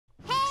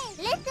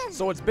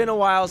So it's been a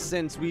while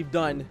since we've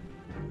done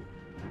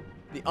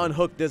the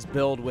Unhook This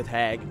build with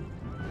HAG.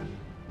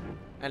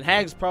 And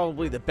HAG's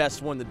probably the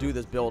best one to do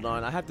this build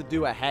on. I have to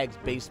do a HAG's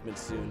basement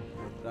soon.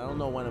 But I don't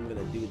know when I'm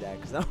going to do that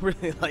because I don't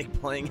really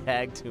like playing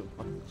HAG too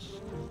much.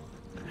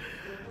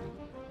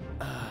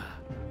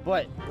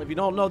 But if you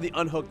don't know the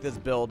Unhook This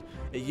build,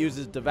 it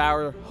uses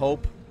Devour,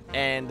 Hope,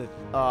 and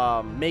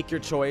Make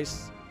Your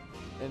Choice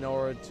in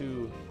order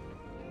to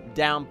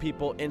down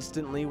people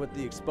instantly with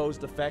the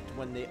exposed effect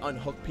when they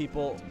unhook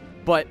people.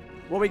 But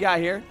what we got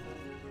here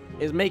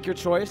is Make Your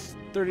Choice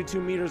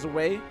 32 meters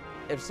away.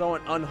 If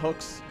someone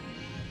unhooks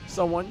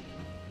someone,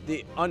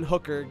 the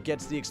unhooker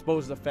gets the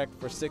exposed effect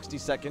for 60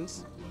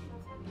 seconds.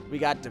 We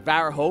got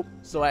Devour Hope,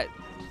 so at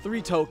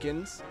 3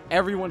 tokens,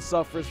 everyone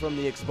suffers from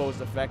the exposed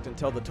effect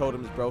until the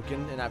totem is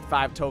broken, and at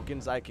 5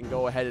 tokens, I can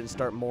go ahead and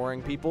start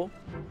mooring people.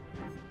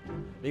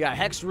 We got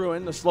Hex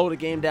Ruin to slow the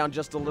game down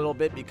just a little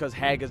bit because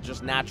HAG is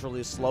just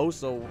naturally slow,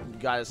 so you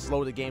gotta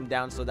slow the game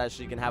down so that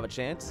she can have a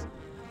chance.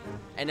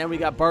 And then we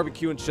got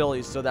Barbecue and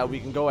Chilies so that we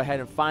can go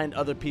ahead and find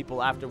other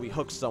people after we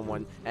hook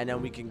someone, and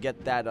then we can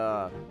get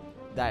that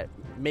that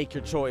Make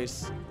Your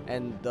Choice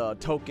and the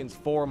tokens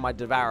for my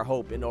Devour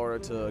Hope in order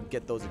to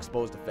get those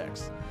exposed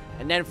effects.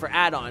 And then for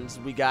add-ons,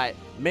 we got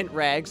Mint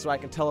Rag, so I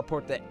can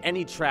teleport to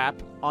any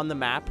trap on the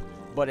map,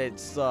 but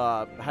it's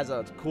has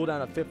a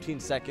cooldown of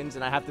 15 seconds,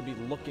 and I have to be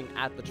looking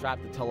at the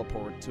trap to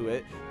teleport to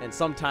it. And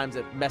sometimes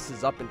it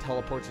messes up and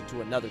teleports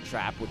into another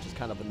trap, which is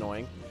kind of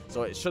annoying.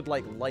 So it should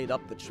like light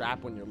up the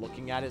trap when you're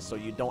looking at it, so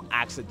you don't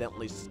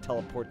accidentally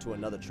teleport to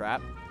another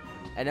trap.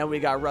 And then we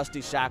got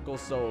Rusty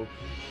Shackles, so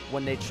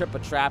when they trip a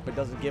trap, it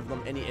doesn't give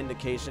them any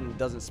indication, it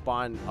doesn't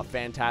spawn a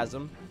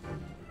phantasm.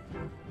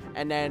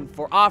 And then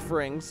for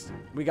offerings,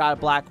 we got a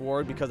Black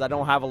Ward because I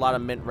don't have a lot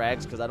of mint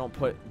rags because I don't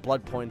put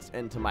blood points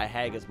into my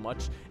HAG as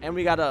much. And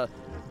we gotta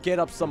get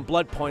up some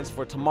blood points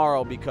for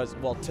tomorrow because,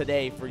 well,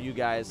 today for you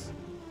guys,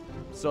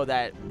 so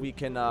that we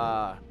can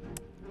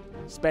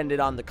spend it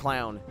on the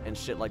clown and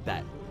shit like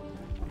that.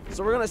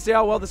 So we're gonna see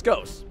how well this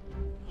goes.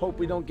 Hope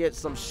we don't get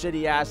some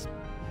shitty ass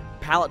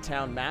Pallet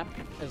Town map.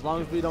 As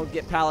long as we don't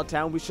get Pallet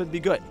Town, we should be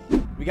good.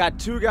 We got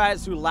 2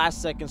 guys who last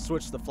second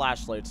switched the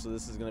flashlights, so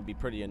this is going to be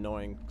pretty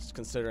annoying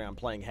considering I'm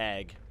playing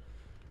HAG.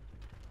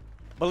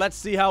 But let's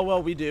see how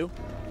well we do.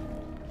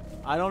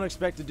 I don't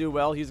expect to do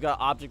well. He's got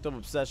Object of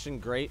Obsession,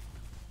 great.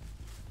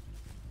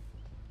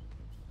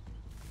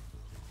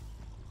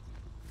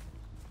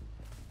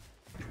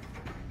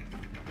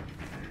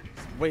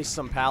 Let's waste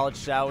some pallets,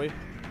 shall we?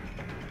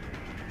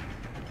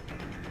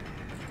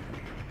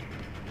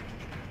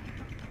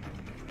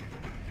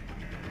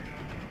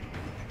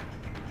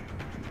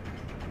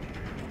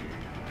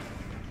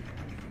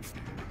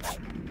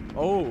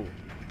 Oh.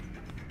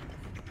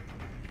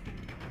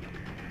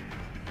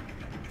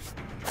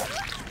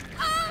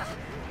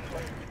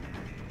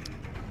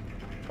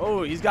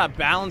 Oh, he's got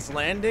balanced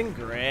landing?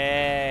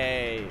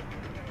 Great.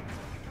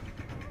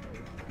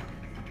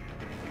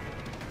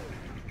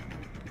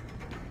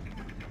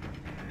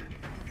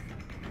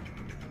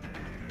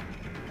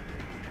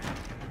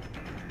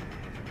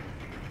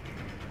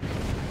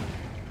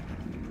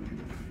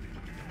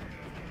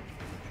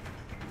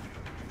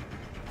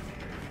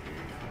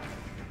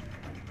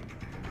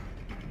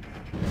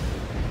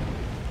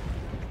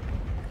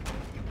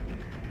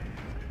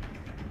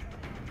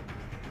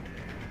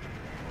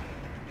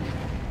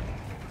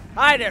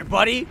 Hi there,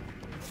 buddy.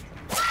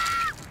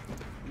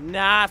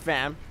 Nah,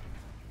 fam.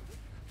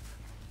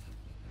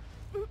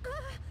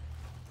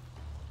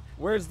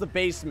 Where's the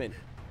basement?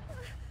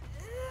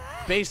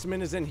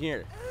 Basement is in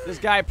here. This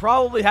guy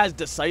probably has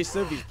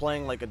decisive. He's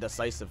playing like a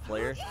decisive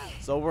player.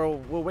 So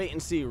we'll wait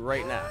and see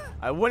right now.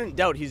 I wouldn't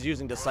doubt he's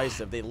using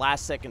decisive. They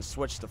last second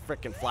switched to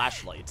frickin'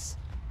 flashlights.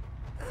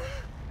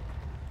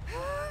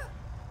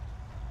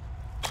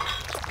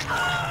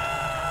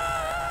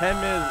 Him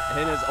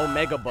and his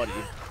Omega buddy.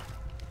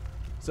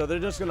 So they're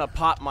just gonna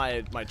pop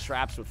my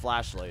traps with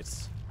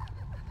flashlights.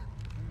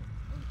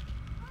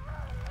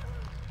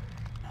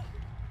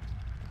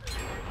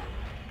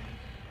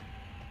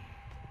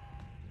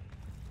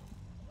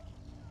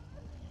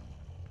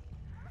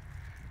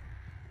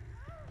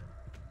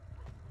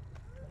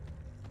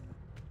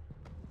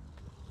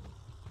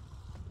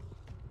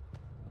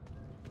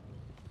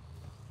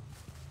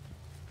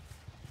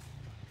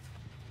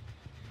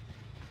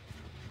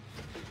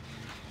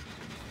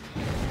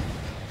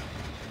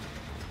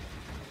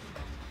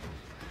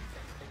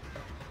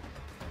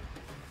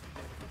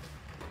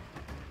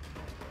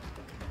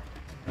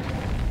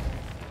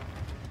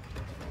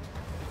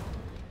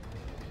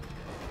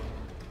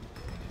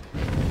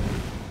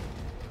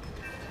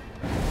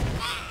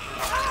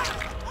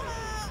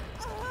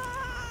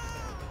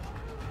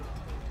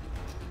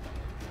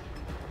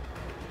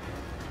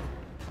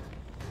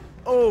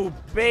 Oh,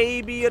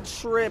 baby, a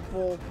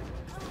triple.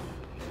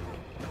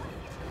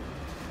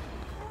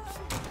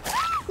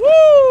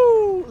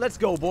 Woo! Let's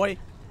go, boy.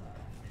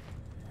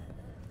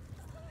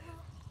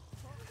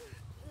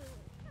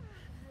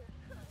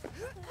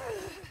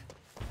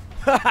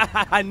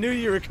 I knew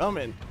you were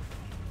coming.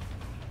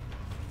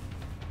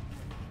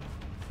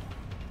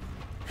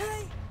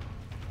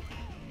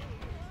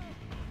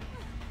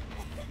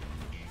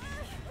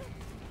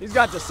 He's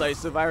got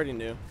decisive. I already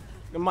knew.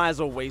 I might as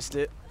well waste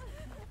it.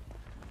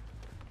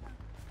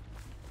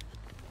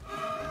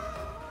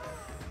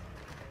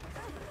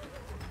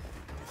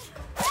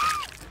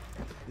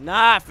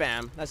 Nah,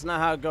 fam. That's not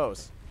how it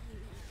goes.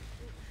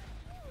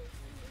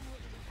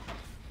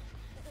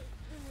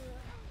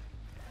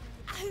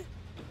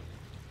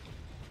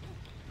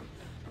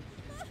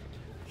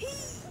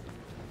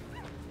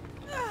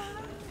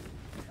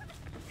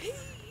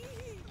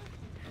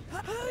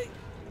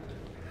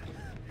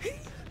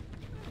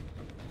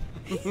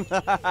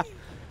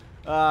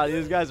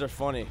 These guys are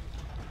funny.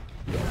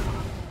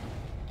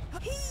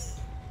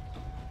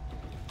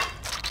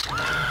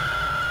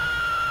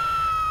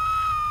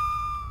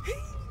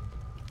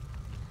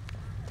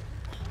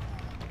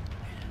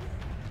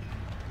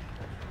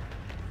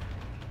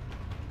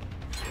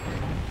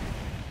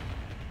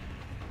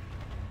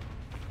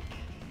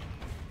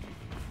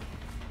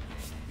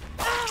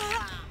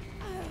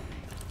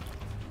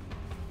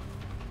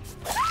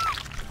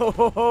 Ho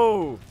ho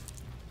ho!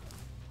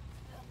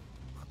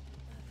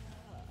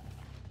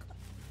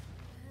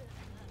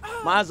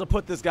 Might as well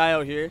put this guy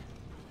out here.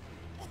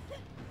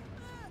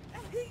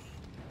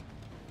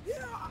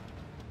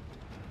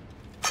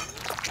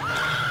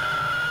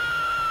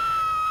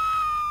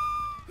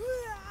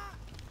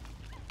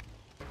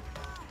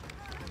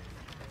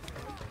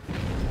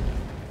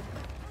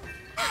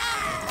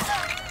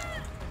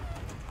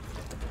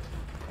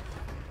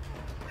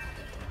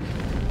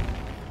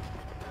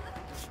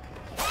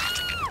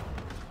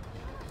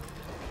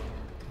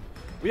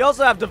 We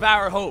also have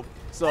Devour Hope,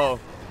 so.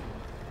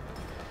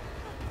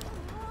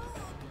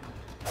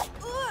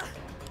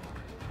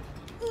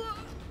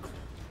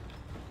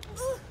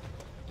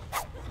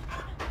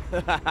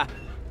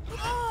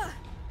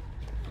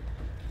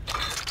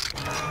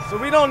 So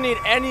we don't need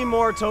any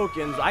more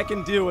tokens. I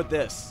can deal with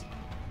this.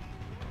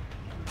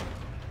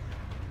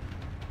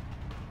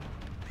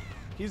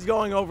 He's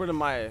going over to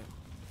my...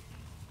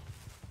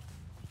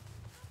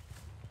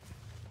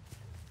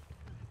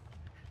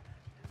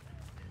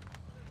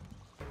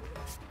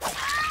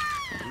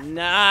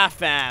 Nah,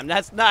 fam.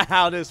 That's not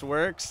how this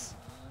works.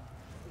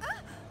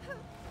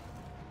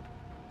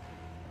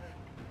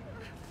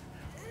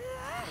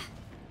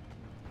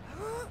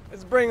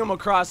 Let's bring him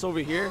across over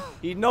here.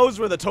 He knows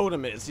where the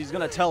totem is. He's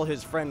gonna tell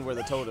his friend where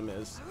the totem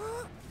is.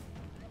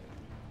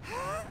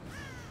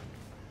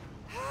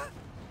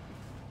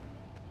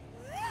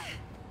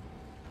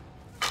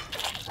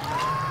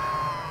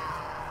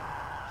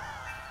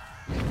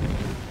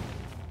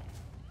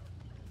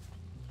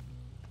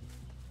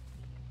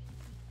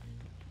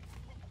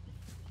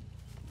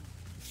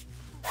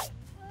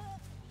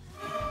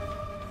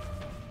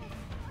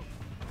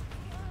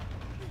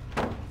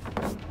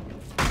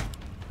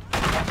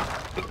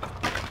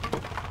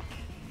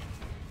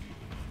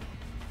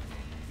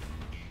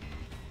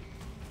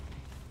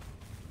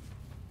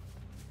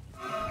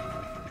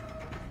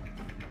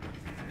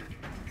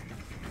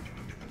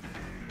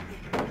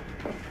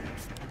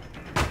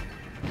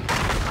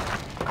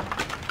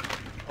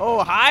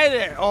 Oh, hi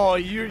there. Oh,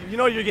 you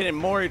know you're getting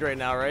moried right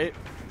now, right?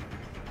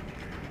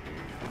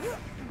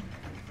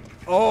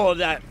 Oh,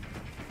 that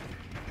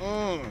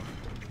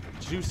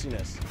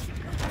juiciness.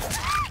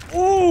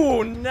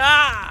 Ooh,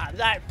 nah,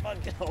 that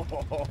fucking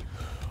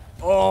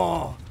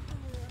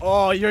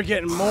oh, you're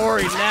getting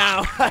moried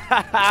now.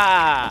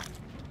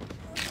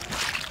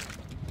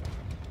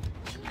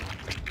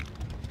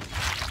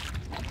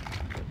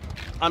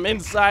 I'm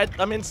inside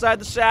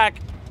the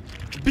shack.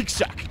 Big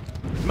shack.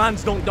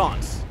 Mans don't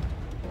dance.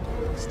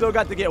 Still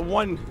got to get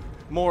one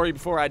Mori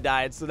before I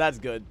died, so that's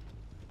good.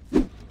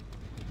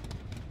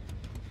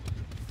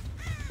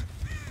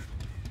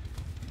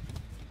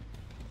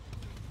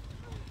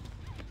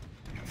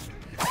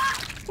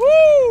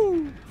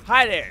 Woo!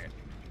 Hi there.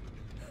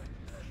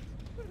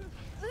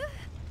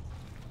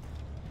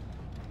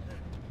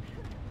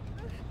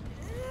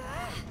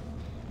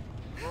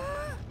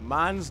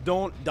 Mans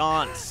don't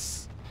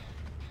dance.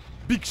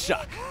 Big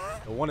Shock,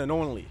 the one and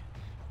only.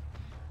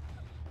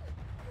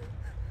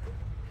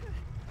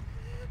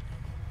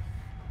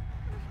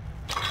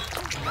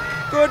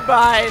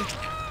 Goodbye.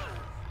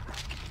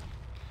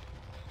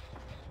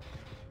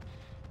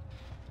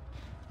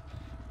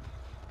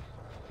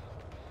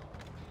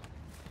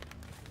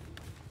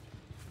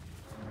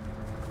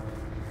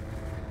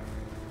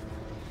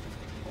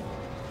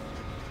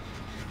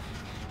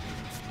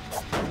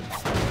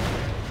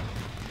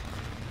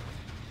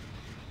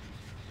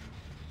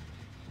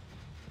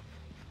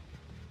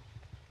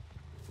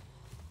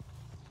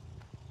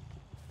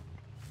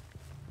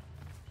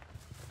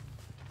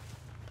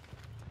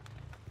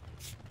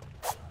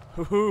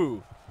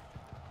 Hoo-hoo.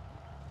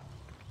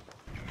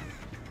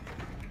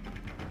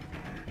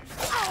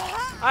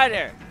 Hi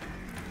there.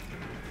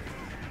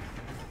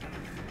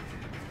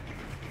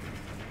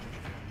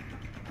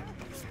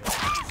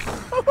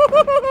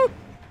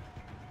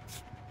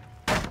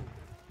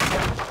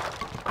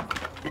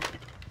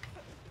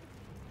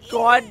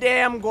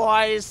 Goddamn,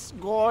 guys.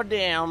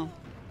 Goddamn.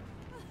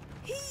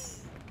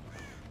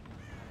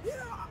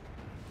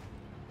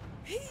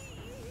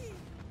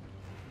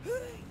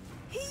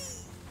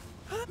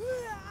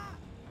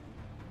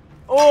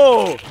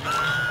 Oh,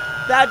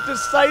 that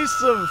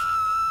decisive.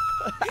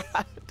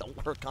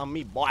 Don't work on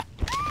me, boy.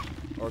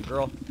 Or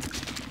girl.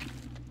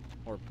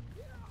 Or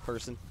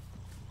person.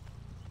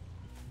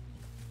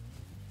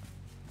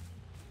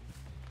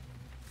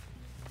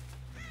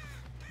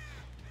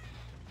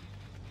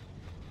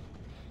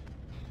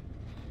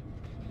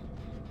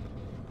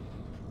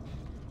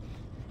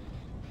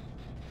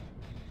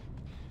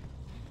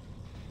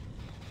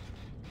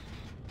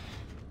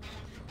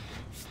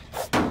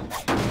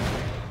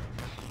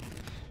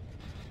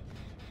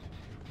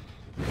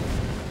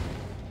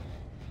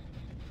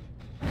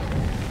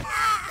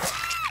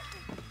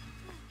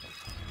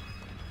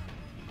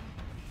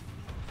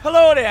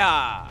 Hello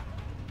there!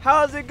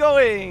 How's it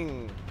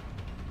going?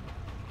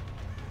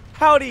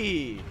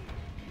 Howdy!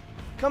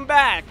 Come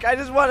back! I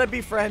just want to be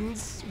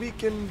friends. We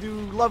can do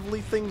lovely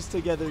things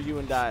together, you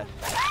and I.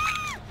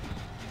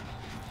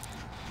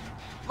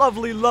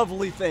 Lovely,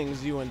 lovely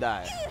things, you and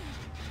I.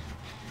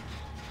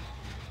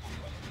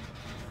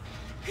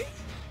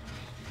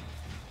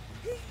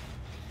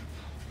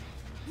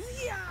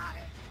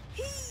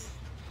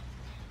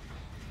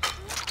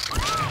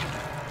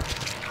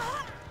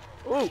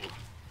 Ooh!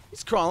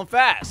 He's crawling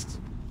fast.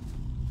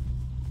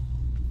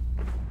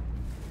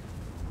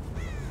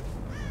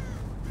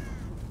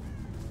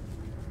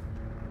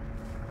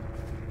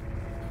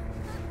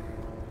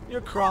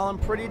 You're crawling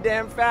pretty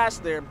damn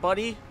fast there,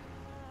 buddy.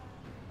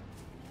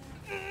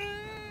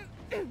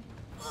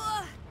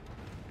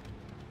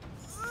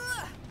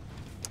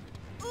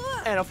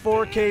 And a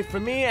 4K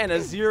for me and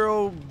a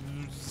 0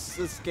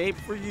 escape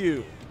for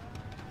you.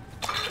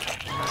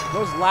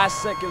 Those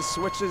last second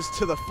switches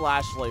to the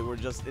flashlight were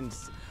just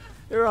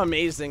they're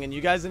amazing, and you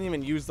guys didn't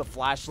even use the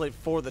flashlight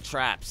for the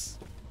traps.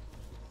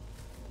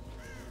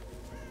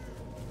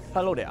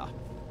 Hello there.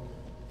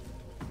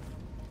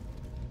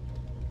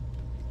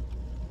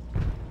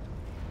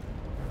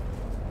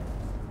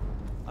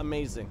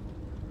 Amazing.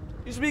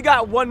 We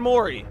got one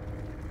Mori.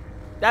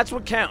 That's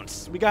what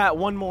counts. We got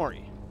one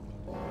Mori.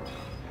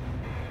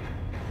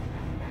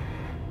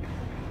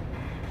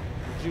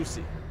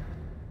 Juicy.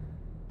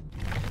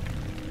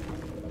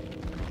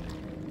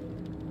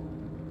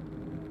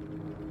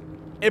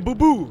 Hey,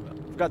 boo-boo!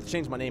 I forgot to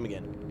change my name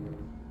again.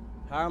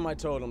 How are my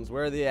totems?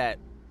 Where are they at?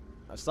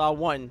 I saw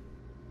one.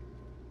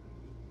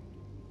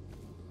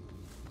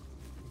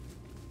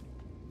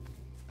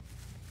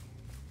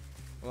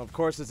 Well, of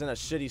course it's in a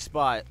shitty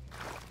spot.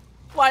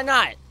 Why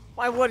not?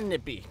 Why wouldn't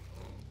it be?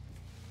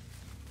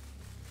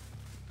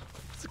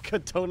 It's a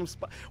good totem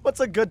spot.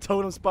 What's a good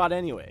totem spot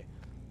anyway?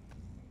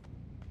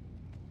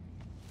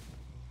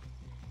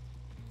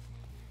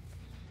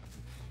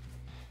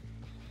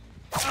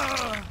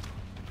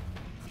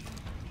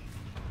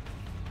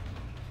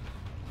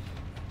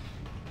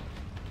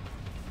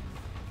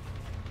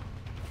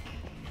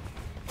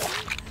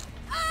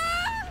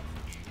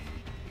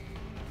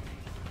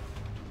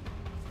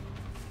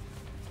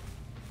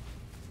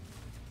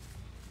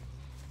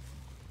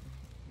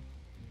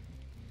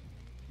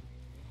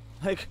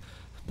 Like,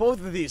 both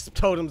of these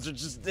totems are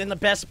just in the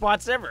best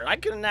spots ever. I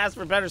couldn't ask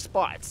for better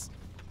spots.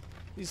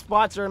 These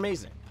spots are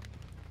amazing.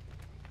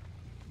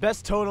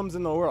 Best totems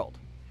in the world.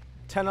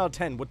 10 out of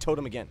 10 would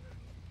totem again.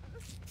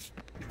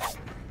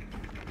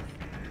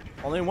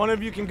 Only one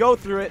of you can go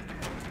through it.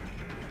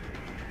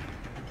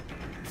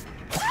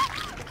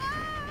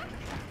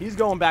 He's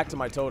going back to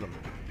my totem.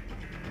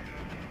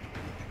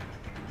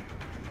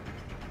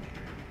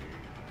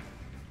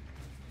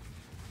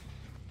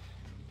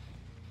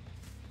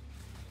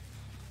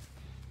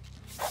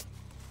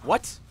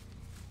 What?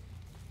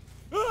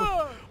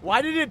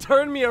 Why did it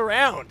turn me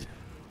around?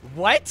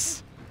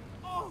 What?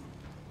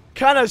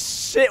 Kind of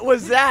shit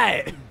was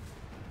that?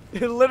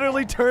 It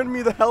literally turned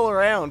me the hell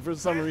around for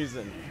some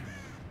reason.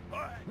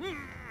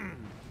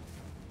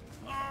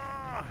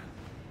 I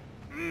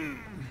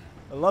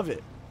love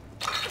it.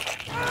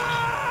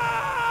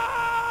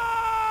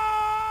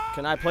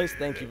 Can I place?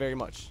 Thank you very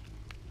much.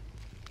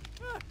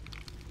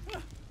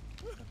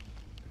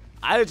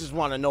 I just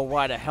want to know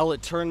why the hell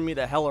it turned me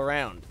the hell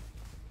around.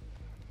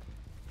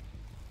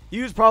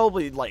 He was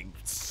probably, like,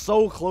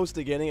 so close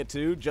to getting it,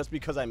 too, just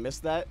because I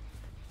missed that.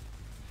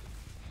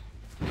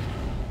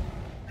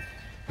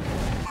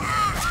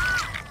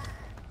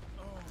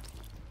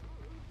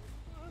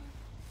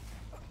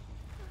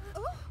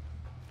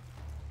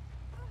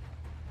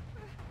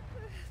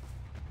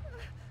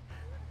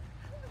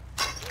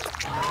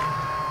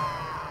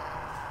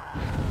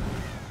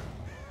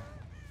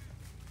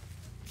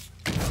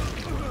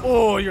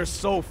 Oh, you're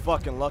so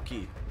fucking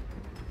lucky.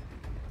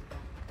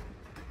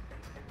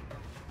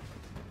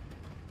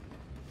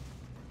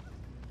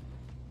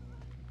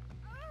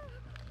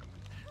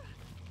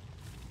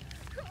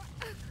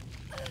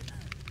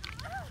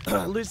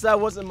 At least that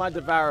wasn't my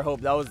Devour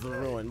Hope, that was the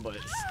Ruin, but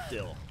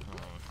still.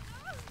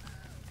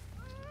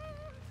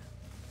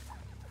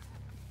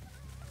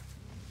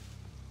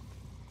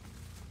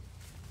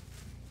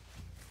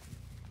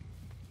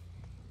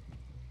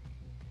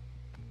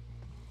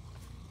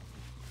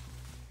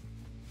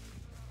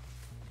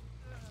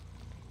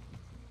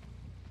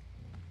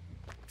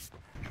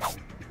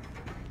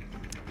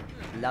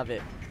 Love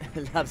it.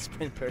 Love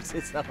sprint bursts.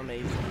 It's so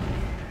amazing.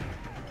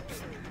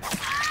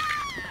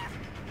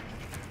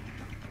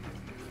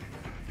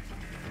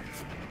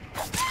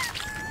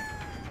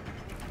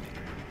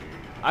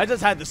 I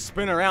just had to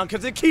spin around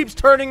because it keeps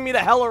turning me the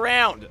hell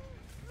around.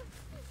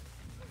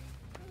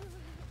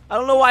 I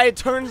don't know why it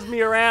turns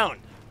me around.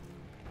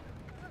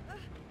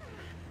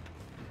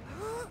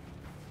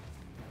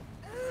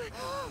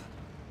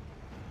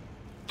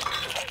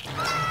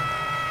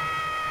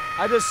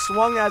 I just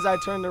swung as I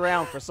turned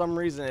around. For some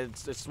reason, it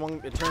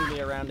turned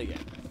me around again.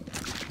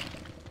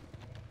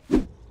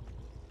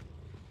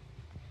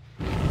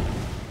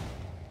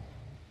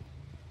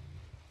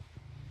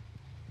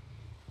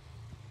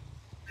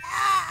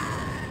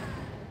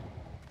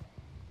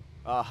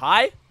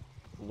 Hi?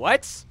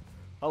 What?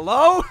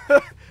 Hello?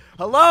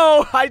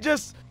 Hello? I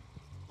just...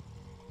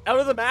 Out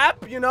of the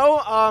map, you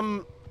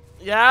know?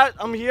 Yeah,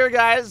 I'm here,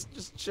 guys.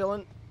 Just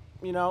chilling,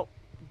 you know,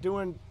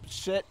 doing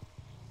shit.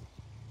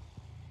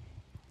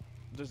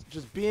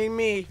 Just being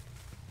me.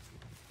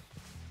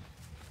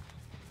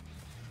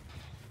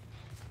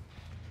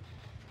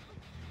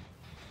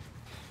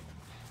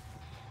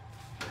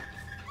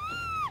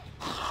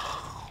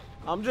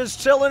 I'm just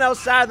chilling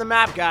outside the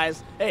map,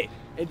 guys. Hey,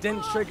 it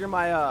didn't trigger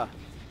my,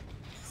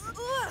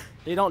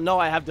 They don't know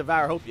I have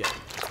Devour Hope yet.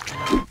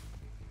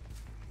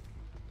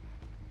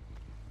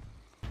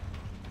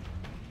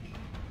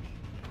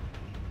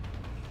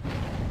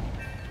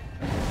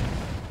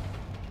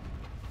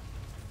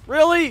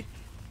 Really?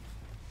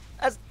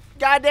 That's...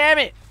 God damn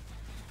it.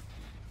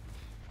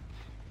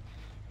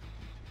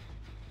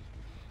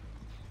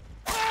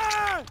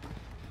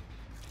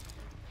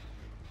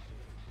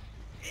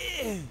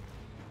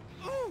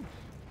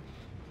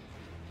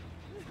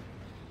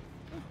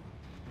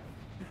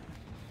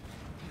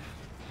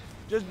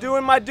 Just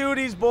doing my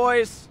duties,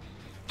 boys.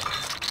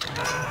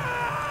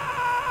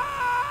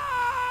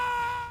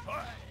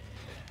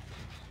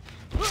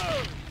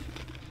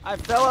 I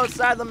fell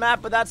outside the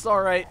map, but that's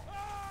alright.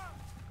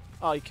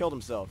 Oh, he killed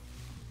himself.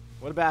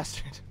 What a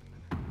bastard.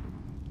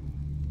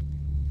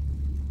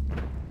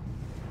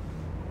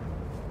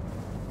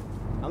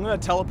 I'm gonna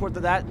teleport to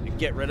that and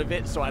get rid of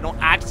it so I don't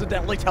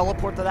accidentally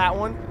teleport to that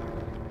one.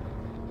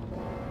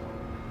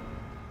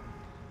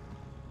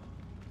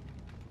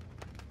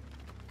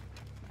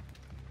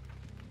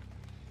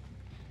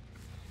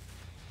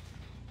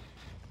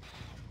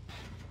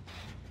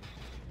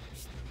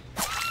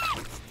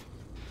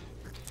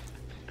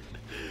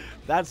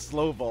 That's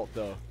slow vault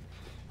though.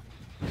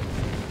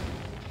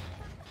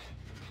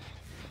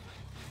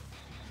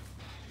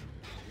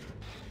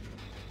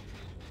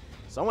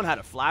 Someone had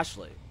a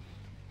flashlight.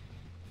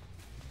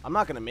 I'm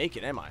not gonna make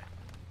it, am I?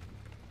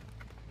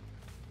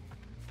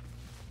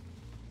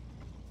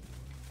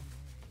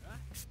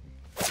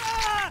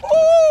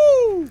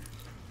 Ooh!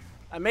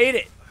 I made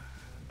it.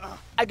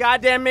 I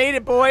goddamn made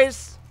it,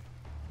 boys.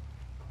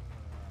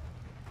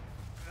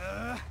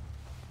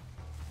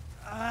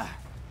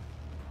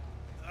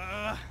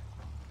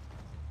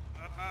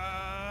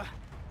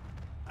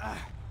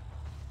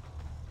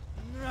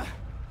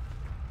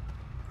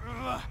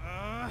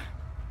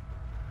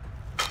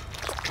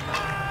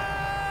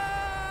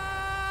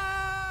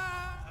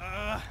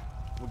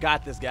 We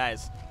got this,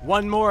 guys.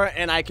 One more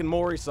and I can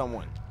mori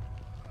someone.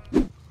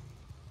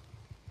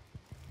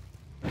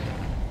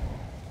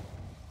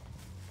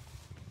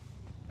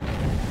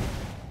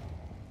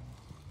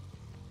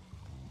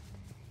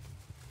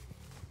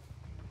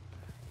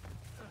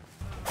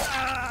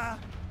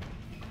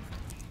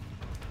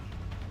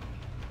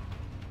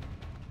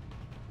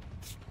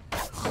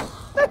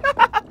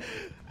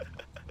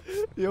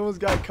 He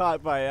almost got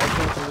caught by it. I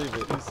can't believe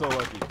it. He's so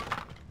lucky.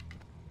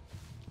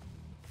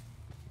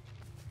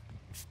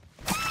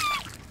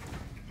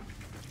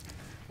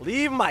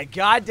 Leave my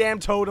goddamn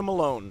totem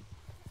alone.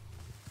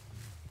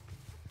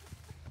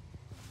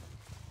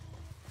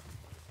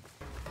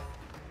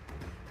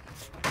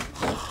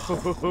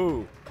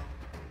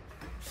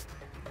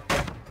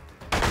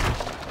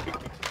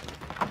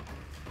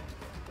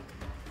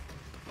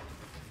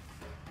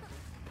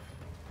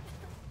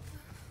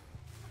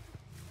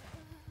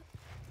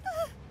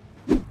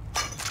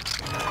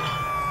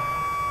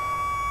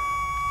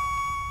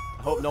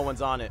 I hope no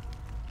one's on it.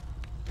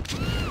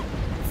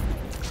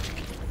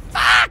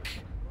 Fuck!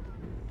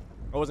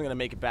 I wasn't gonna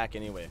make it back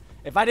anyway.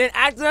 If I didn't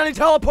accidentally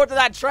teleport to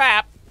that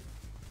trap.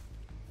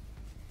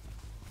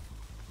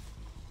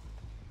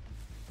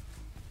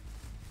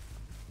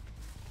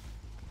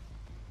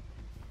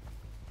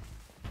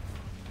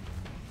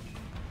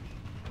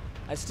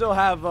 I still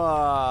have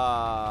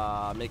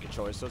make a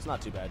choice, so it's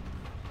not too bad.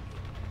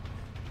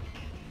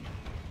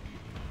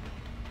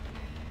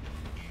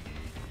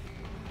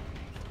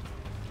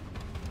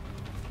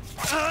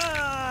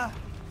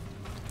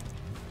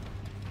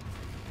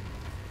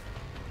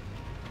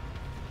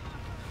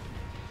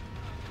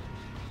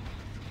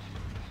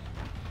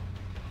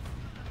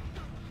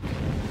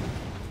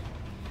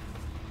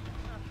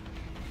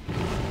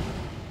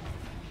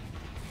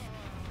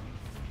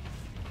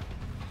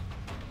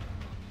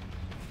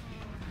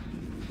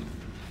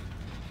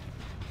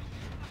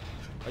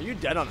 Are you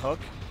dead on hook?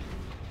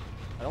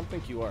 I don't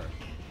think you are.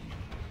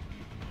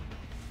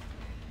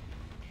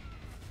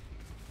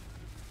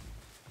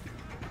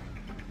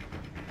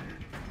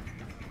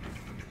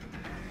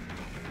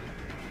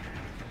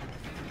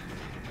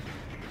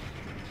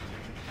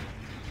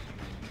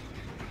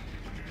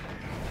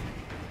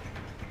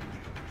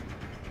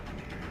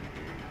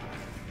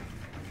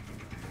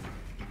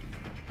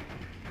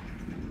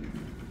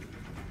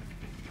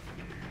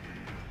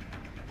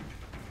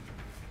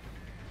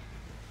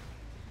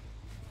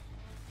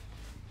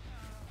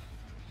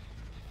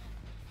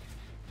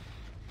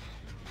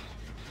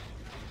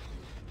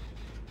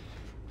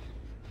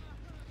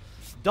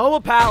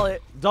 Double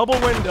pallet, double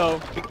window.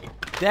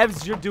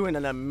 Devs, you're doing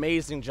an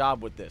amazing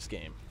job with this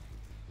game.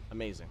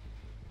 Amazing.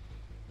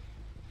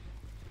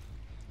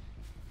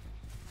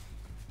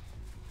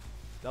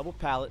 Double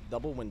pallet,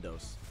 double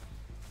windows.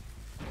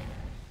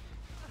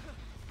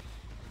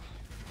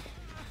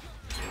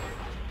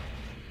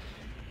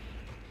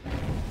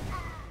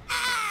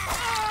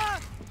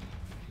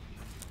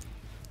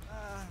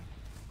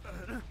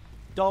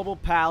 Double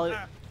pallet,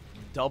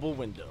 double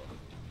window.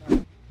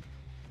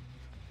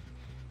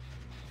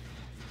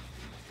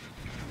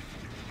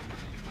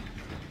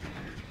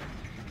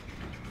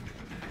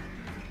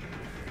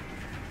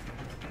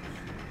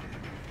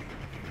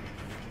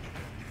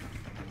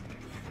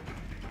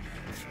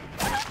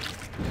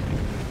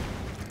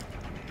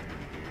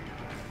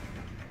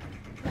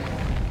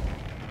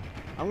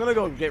 I'm gonna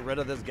go get rid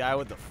of this guy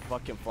with the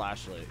fucking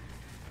flashlight.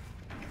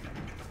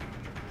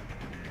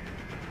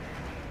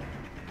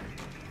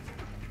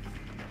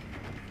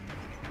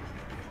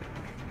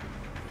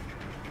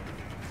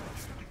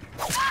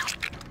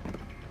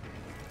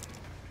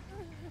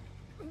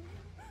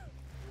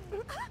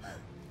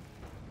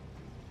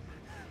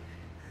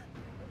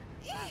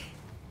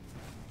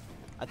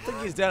 I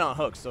think he's dead on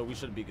hook, so we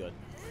should be good.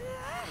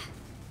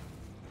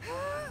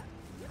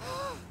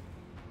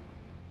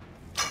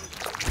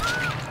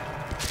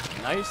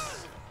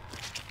 Nice.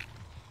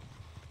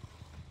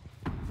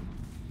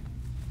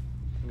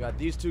 We got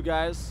these two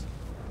guys.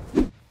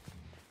 You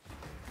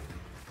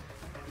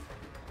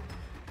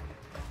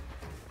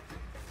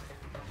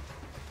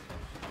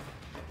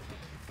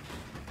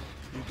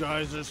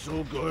guys are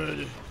so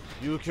good.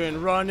 You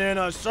can run in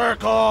a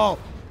circle.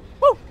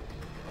 Woo!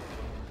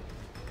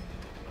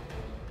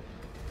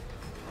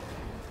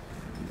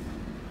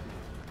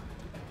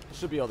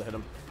 Should be able to hit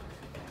him.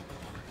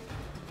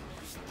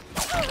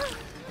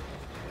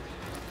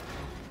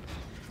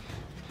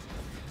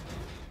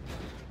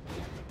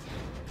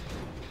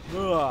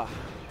 Ugh.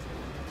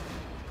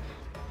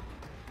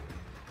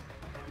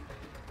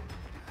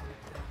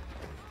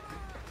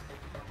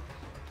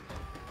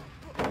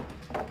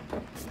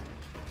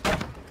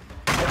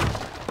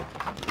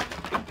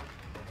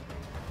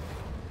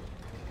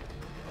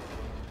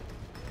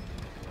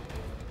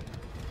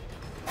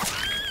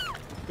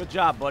 Good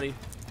job, buddy.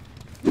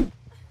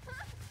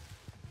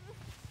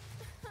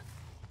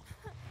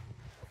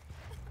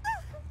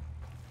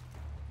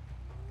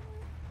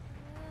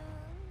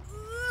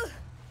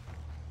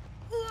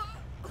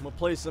 I'm gonna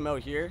place him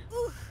out here.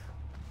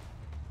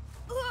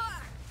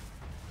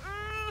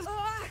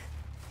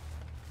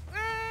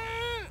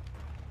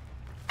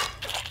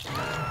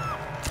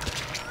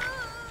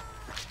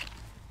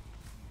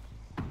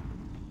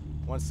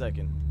 One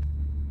second.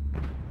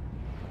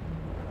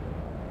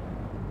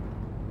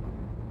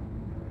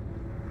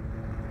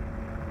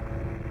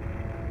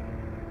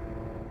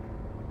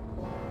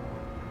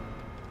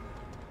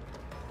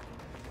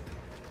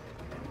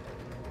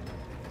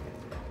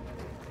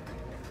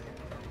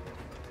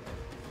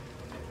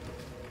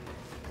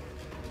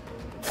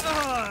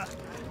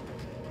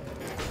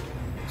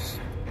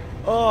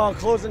 Oh,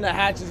 closing the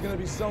hatch is gonna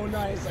be so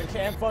nice. I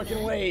can't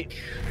fucking wait.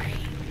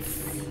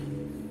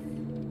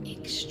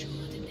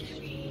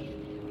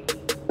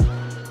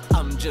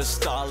 I'm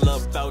just all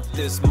about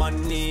this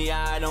money.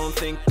 I don't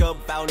think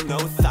about no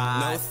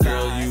thought.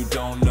 Girl, you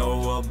don't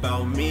know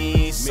about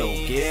me, so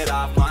get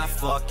off my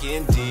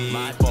fucking D.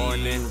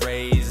 Born and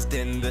raised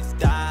in the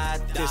dot.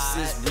 This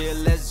is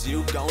real as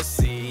you gon'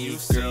 see.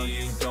 Girl,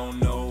 you don't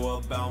know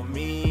about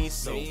me,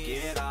 so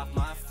get off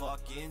my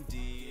fucking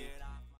D.